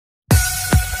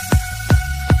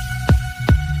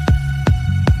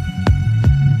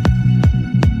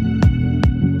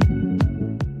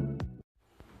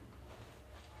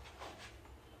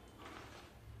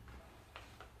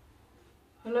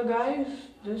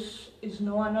this is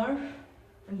no honor,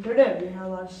 and today we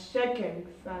have our second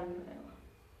fan mail.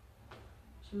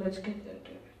 So let's get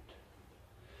into it.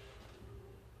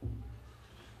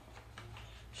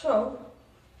 So,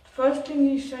 first thing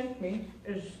he sent me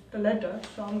is the letter,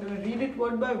 so I'm going to read it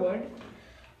word by word,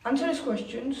 answer his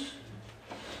questions,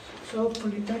 so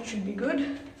hopefully that should be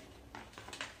good.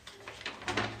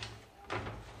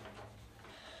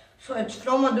 So it's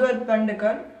from Advait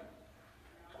Pandekar,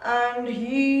 and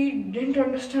he didn't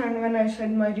understand when I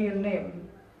said my real name.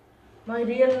 My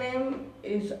real name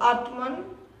is Aatman,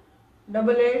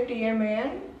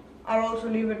 Aatman. I'll also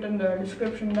leave it in the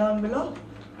description down below.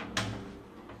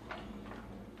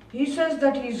 He says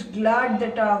that he's glad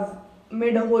that I've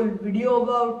made a whole video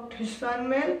about his fan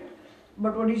mail,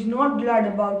 but what he's not glad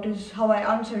about is how I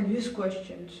answered his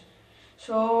questions.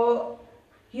 So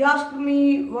he asked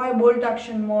me why bolt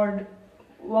action mod,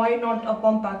 why not a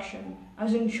pump action,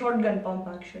 as in shotgun pump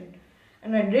action.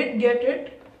 And I did get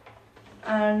it,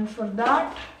 and for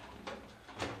that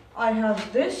I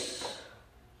have this.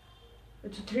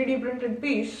 It's a 3D printed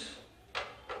piece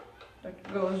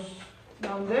that goes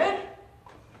down there.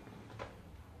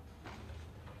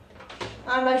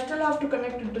 And I still have to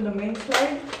connect it to the main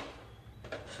slide.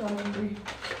 So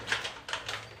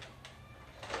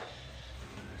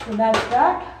that's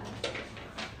that.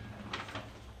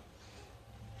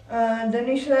 Then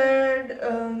he said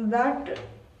that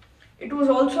it was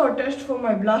also a test for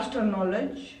my blaster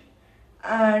knowledge,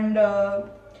 and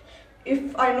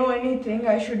if I know anything,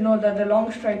 I should know that the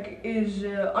long strike is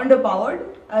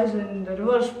underpowered, as in the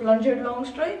reverse plunged long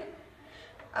strike.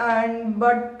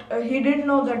 But he didn't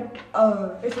know that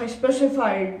if I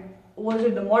specified, was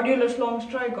it the modulus long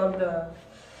strike or the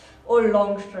old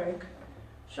long strike.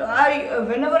 So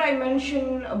whenever I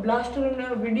mention a blaster in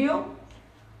a video,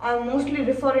 I'm mostly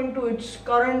referring to its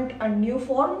current and new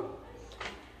form.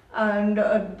 And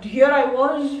here I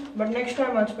was, but next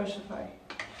time I'll specify.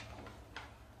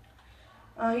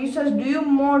 He says, do you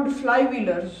mod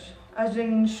flywheelers, as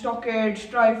in stockade,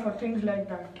 strife, or things like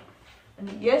that? And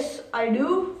yes, I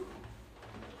do.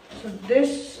 So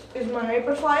this is my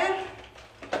Hyperfire,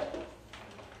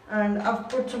 and I've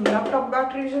put some laptop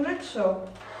batteries in it, so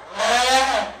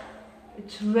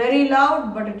it's very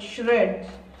loud, but it shreds.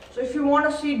 So if you want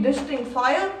to see this thing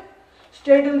fire,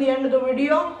 stay till the end of the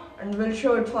video and we'll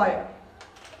show it fire.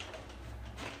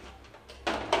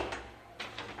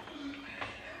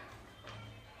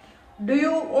 Do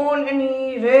you own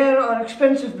any rare or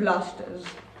expensive blasters?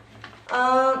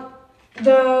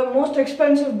 The most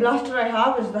expensive blaster I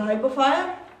have is the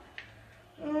Hyperfire.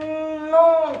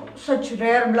 No such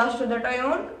rare blaster that I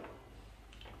own.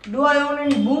 Do I own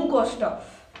any Boomco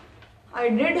stuff? I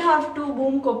did have 2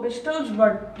 Boomco pistols,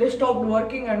 but they stopped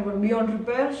working and were beyond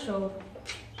repair, so...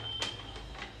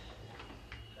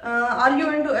 Are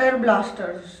you into air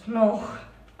blasters? No,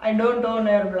 I don't own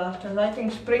air blasters. I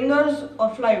think springers or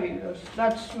flywheelers,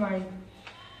 that's my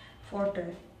forte.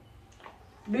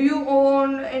 Do you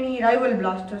own any rival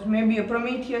blasters? Maybe a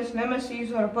Prometheus,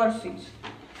 Nemesis, or a Perseus?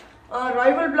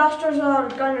 Rival blasters are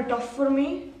kind of tough for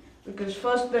me, because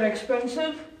first they're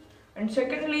expensive, and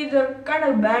secondly they're kind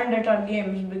of banned at our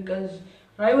games, because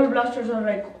rival blasters are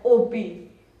like OP.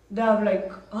 They have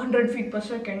like 100 feet per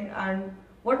second, and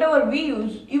whatever we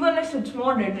use, even if it's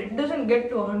modded, it doesn't get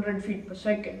to 100 feet per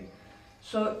second.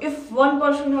 So if one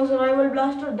person has a rival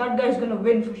blaster, that guy's gonna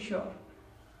win for sure.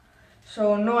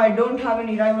 So no, I don't have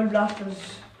any rival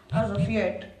blasters as of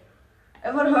yet.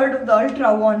 Ever heard of the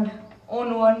Ultra 1?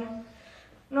 Own one?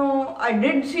 No, I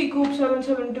did see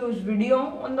Coop772's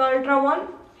video on the Ultra 1,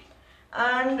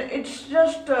 and it's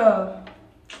just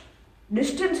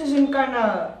distance isn't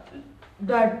kinda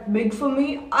that big for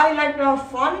me. I like to have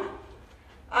fun,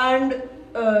 and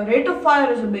rate of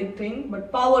fire is a big thing,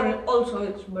 but power also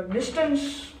is, but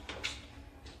distance,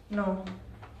 no.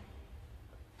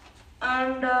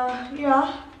 And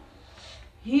yeah,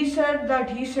 he said that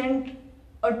he sent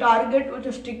a target with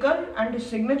a sticker and his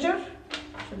signature.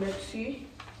 So let's see.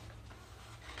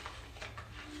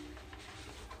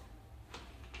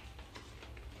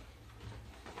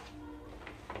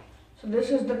 So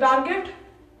this is the target.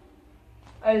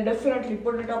 I'll definitely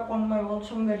put it up on my wall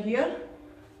somewhere here.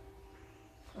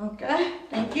 Okay,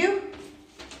 thank you.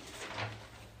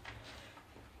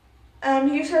 And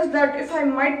he says that if I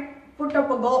might put up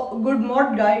a good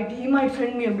mod guide, he might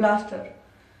send me a blaster.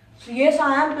 So yes,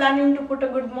 I am planning to put a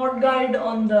good mod guide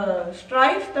on the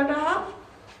Strife that I have,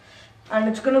 and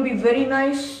it's going to be very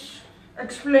nice,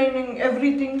 explaining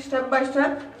everything step by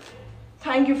step.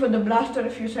 Thank you for the blaster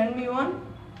if you send me one.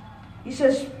 He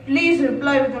says, please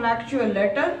reply with an actual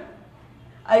letter.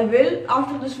 I will,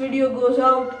 after this video goes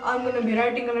out, I'm going to be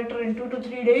writing a letter in 2 to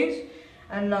 3 days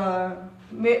and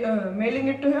mailing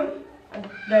it to him at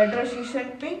the address he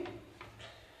sent me.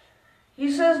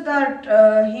 He says that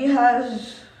he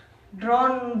has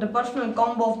drawn the personal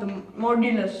combo of the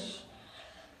modulus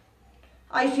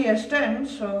ICS-10,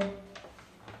 so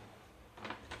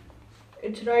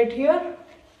it's right here.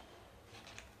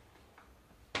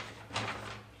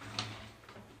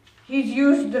 He's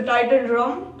used the Titan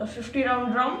drum, the 50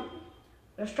 round drum,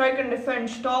 the strike and defend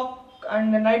stock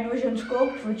and the night vision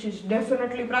scope, which is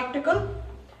definitely practical.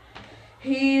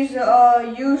 He's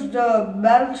used the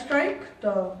barrel strike,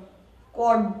 the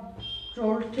quad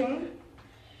rolled thing.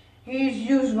 He's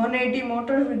used 180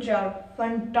 motors, which are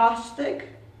fantastic.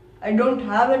 I don't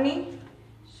have any,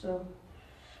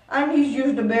 and he's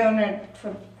used the bayonet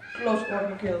for close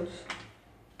quarter kills,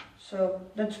 so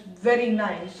that's very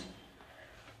nice.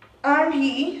 And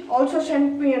he also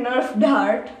sent me a Nerf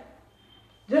dart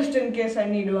just in case I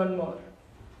need one more.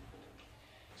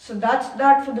 So that's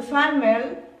that for the fan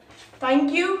mail.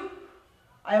 Thank you.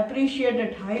 I appreciate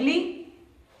it highly.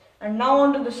 And now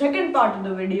on to the second part of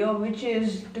the video, which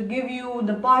is to give you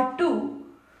the part 2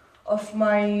 of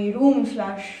my room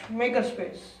 /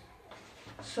 makerspace.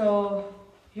 So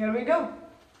here we go.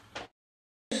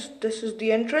 This is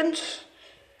the entrance.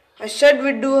 I said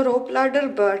we'd do a rope ladder,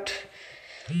 but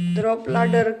the rope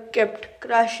ladder kept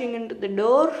crashing into the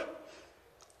door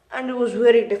and it was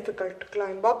very difficult to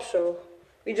climb up, so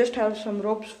we just have some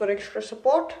ropes for extra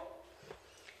support.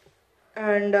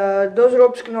 And those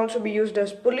ropes can also be used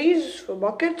as pulleys for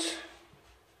buckets.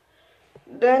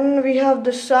 Then we have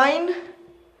the sign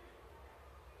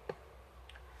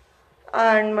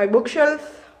and my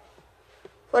bookshelf.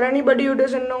 For anybody who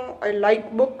doesn't know, I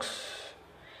like books,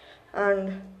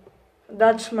 and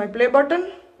that's my play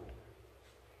button.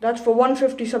 That's for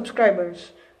 150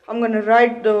 subscribers. I'm gonna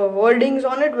write the wordings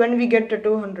on it when we get to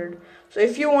 200. So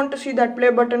if you want to see that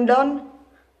play button done,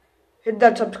 hit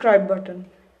that subscribe button.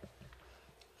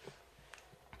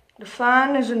 The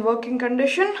fan is in working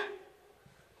condition.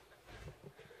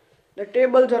 The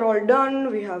tables are all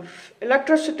done. We have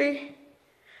electricity.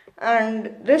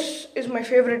 And this is my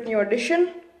favorite new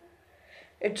addition.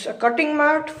 It's a cutting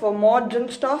mat for mods and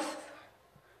stuff.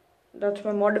 That's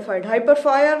my modified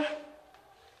Hyperfire.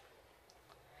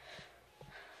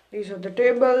 These are the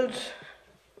tables.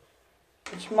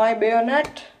 It's my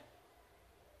bayonet,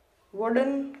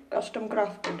 wooden, custom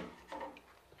crafted.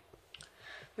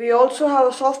 We also have a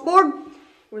softboard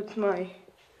with my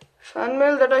fan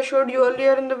mail that I showed you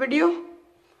earlier in the video,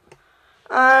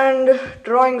 and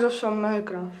drawings of some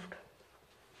Minecraft.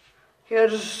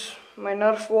 Here's my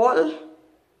Nerf wall.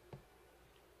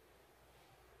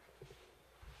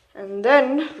 And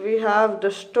then we have the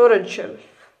storage shelf.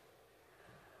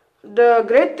 The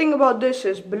great thing about this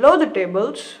is below the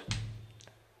tables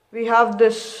we have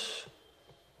this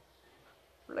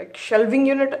like shelving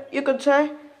unit, you could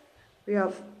say. We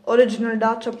have original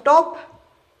darts up top,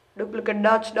 duplicate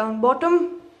darts down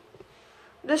bottom.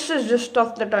 This is just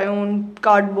stuff that I own,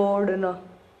 cardboard and a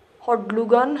hot glue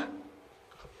gun.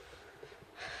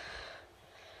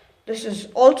 This is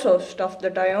also stuff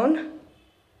that I own.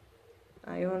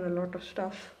 I own a lot of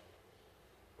stuff.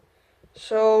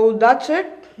 So that's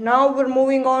it. Now we're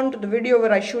moving on to the video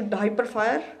where I shoot the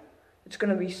Hyperfire. It's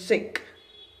gonna be sick.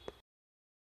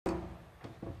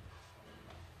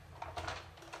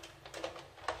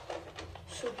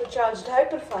 Supercharged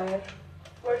Hyperfire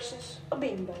versus a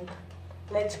beanbag.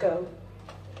 Let's go.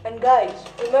 And guys,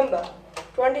 remember,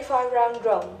 25 round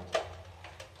drum.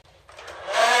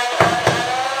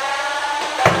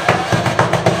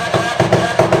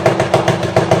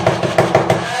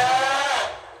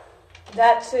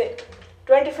 That's it.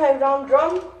 25 round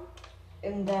drum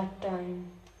in that time.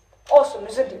 Awesome,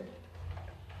 isn't it?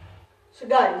 So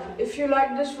guys, if you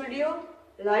like this video,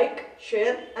 like,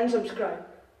 share and subscribe.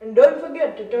 And don't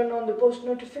forget to turn on the post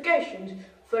notifications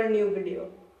for a new video.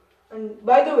 And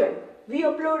by the way, we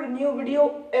upload a new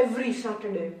video every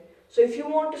Saturday. So if you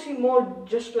want to see more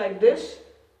just like this,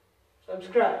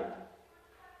 subscribe.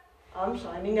 I'm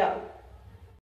signing out.